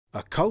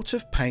A coat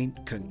of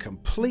paint can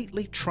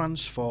completely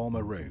transform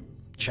a room,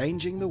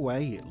 changing the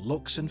way it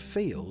looks and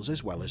feels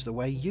as well as the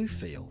way you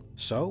feel.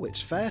 So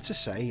it's fair to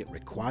say it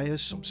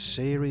requires some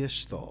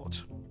serious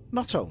thought.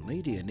 Not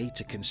only do you need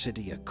to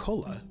consider your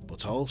colour,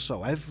 but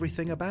also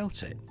everything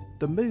about it.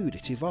 The mood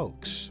it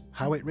evokes,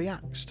 how it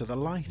reacts to the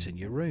light in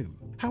your room,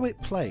 how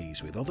it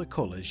plays with other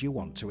colours you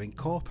want to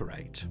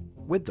incorporate.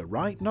 With the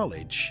right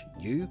knowledge,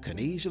 you can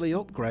easily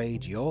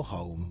upgrade your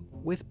home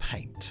with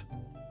paint.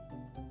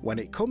 When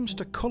it comes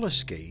to colour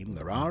scheme,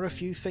 there are a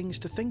few things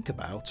to think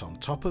about on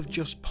top of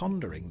just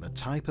pondering the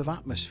type of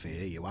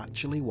atmosphere you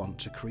actually want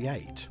to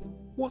create.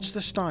 What's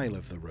the style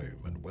of the room,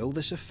 and will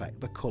this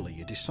affect the colour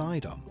you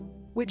decide on?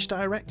 Which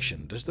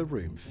direction does the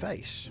room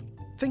face?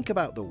 Think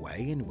about the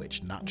way in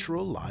which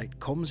natural light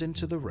comes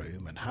into the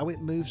room and how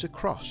it moves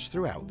across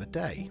throughout the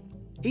day.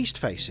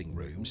 East-facing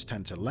rooms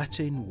tend to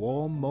let in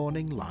warm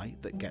morning light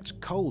that gets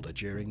colder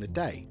during the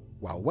day,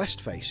 while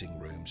west-facing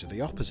rooms are the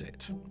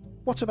opposite.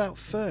 What about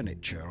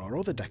furniture or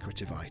other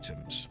decorative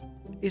items?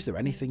 Is there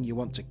anything you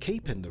want to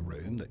keep in the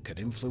room that could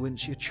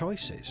influence your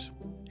choices?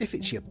 If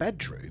it's your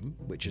bedroom,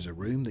 which is a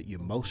room that you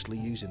mostly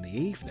use in the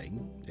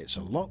evening, it's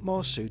a lot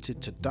more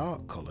suited to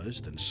dark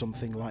colours than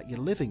something like your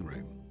living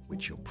room,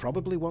 which you'll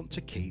probably want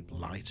to keep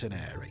light and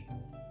airy.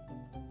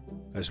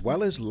 As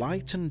well as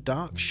light and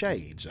dark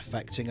shades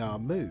affecting our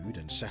mood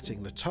and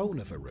setting the tone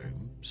of a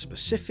room,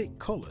 specific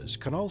colours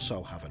can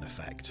also have an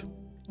effect.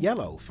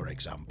 Yellow, for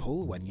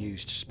example, when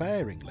used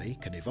sparingly,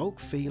 can evoke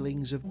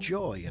feelings of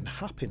joy and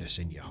happiness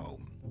in your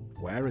home,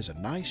 whereas a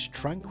nice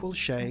tranquil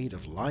shade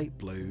of light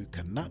blue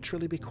can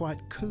naturally be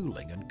quite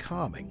cooling and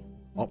calming.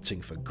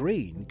 Opting for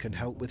green can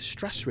help with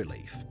stress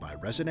relief by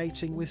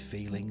resonating with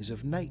feelings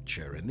of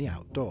nature in the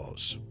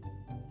outdoors.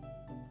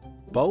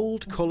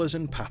 Bold colours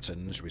and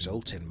patterns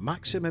result in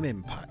maximum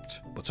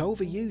impact, but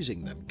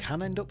overusing them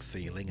can end up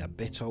feeling a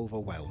bit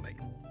overwhelming.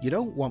 You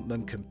don't want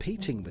them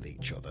competing with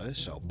each other,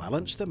 so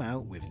balance them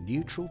out with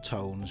neutral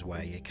tones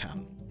where you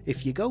can.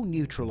 If you go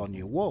neutral on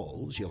your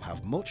walls, you'll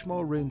have much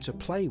more room to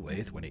play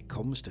with when it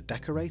comes to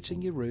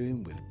decorating your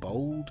room with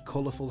bold,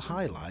 colourful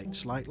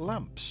highlights like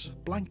lamps,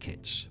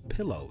 blankets,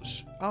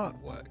 pillows,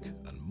 artwork,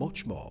 and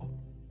much more.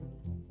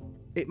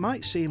 It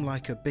might seem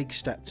like a big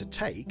step to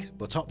take,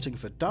 but opting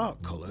for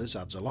dark colours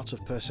adds a lot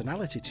of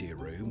personality to your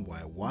room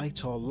where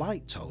white or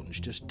light tones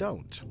just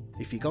don't.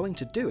 If you're going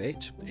to do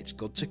it, it's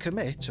good to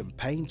commit and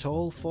paint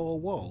all 4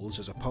 walls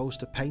as opposed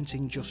to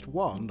painting just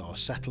one or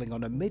settling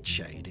on a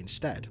mid-shade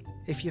instead.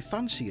 If you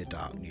fancy a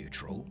dark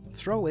neutral,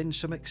 throw in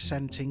some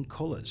accenting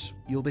colours.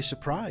 You'll be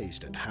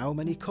surprised at how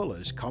many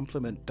colours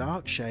complement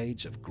dark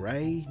shades of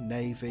grey,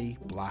 navy,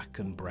 black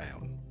and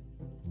brown.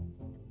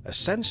 A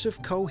sense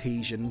of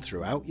cohesion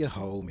throughout your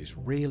home is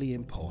really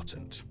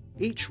important.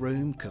 Each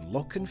room can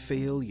look and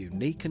feel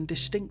unique and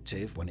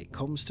distinctive when it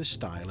comes to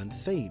style and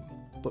theme,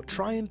 but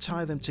try and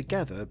tie them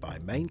together by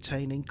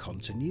maintaining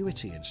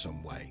continuity in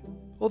some way.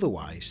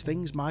 Otherwise,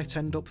 things might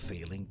end up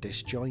feeling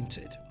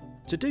disjointed.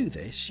 To do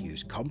this,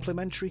 use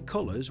complementary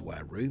colours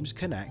where rooms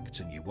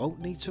connect and you won't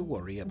need to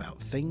worry about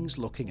things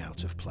looking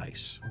out of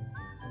place.